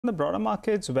The broader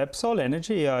markets, Websol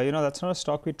Energy, that's not a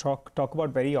stock we talk about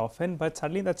very often, but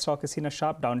suddenly that stock has seen a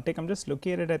sharp downtick. I'm just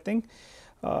looking at it, I think,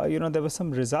 there were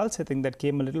some results, I think, that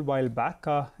came a little while back,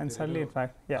 and suddenly, in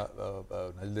fact, yeah.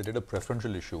 They did a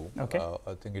preferential issue. Okay.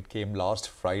 I think it came last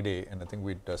Friday, and I think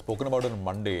we'd spoken about it on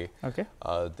Monday. Okay.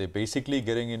 They're basically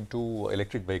getting into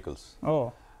electric vehicles.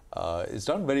 Oh. It's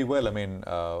done very well, I mean,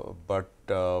 but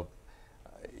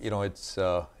it's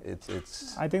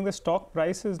I think the stock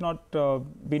price has not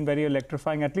been very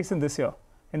electrifying, at least in this year.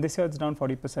 In this year, it's down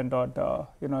 40% odd.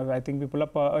 I think we pull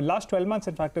up last 12 months.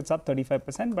 In fact, it's up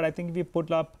 35%. But I think if we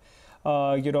put up,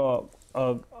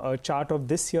 a chart of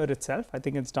this year itself, I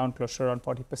think it's down closer around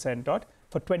 40% odd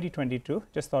for 2022.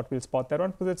 Just thought we'll spot that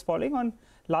on because it's falling on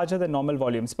larger than normal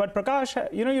volumes. But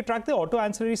Prakash, you track the auto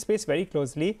ancillary space very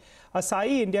closely.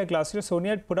 Asahi India Glass,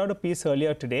 Sonia had put out a piece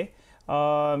earlier today.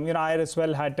 I as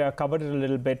well had covered it a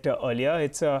little bit earlier.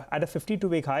 It's at a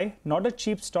 52-week high, not a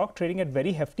cheap stock, trading at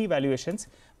very hefty valuations,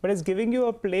 but it's giving you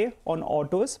a play on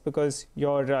autos because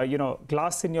your,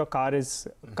 glass in your car is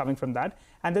coming from that.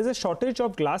 And there's a shortage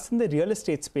of glass in the real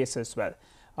estate space as well.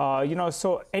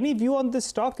 So any view on this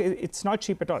stock? It's not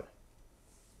cheap at all.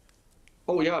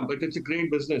 Oh, yeah, but it's a great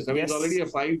business. I mean, It's already a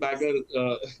five-bagger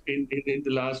in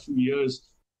the last few years.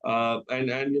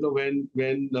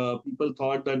 When people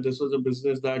thought that this was a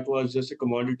business that was just a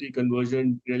commodity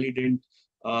conversion, really didn't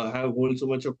hold so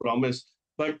much of promise.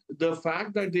 But the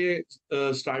fact that they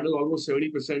straddle almost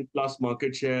 70% plus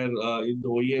market share in the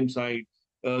OEM side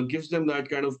gives them that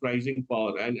kind of pricing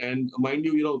power. And mind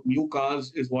you, new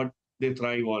cars is what they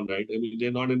thrive on, right? I mean,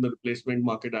 they're not in the replacement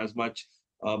market as much,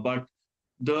 but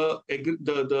the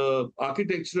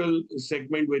architectural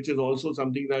segment, which is also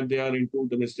something that they are into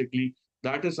domestically,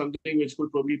 that is something which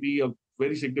could probably be a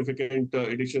very significant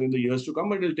addition in the years to come,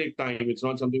 but it'll take time. It's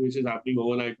not something which is happening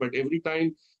overnight. But every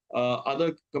time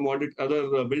other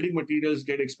building materials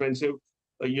get expensive,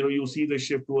 you see the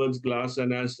shift towards glass,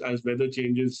 and as weather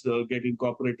changes get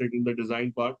incorporated in the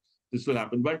design part, this will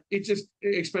happen. But it's just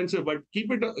expensive. But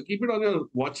keep it on your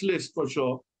watch list for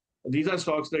sure. These are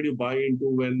stocks that you buy into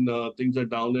when things are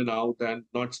down and out, and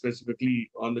not specifically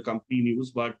on the company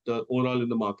news, but overall in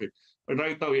the market. But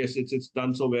right now, yes, it's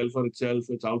done so well for itself.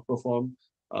 It's outperformed,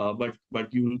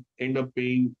 but you end up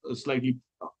paying slightly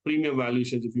premium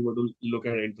valuations if you were to look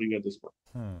at entering at this point.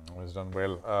 It's done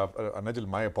well. Anajal,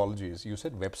 my apologies. You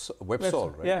said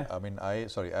Websol, right? Yeah. I mean,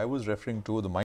 I was referring to the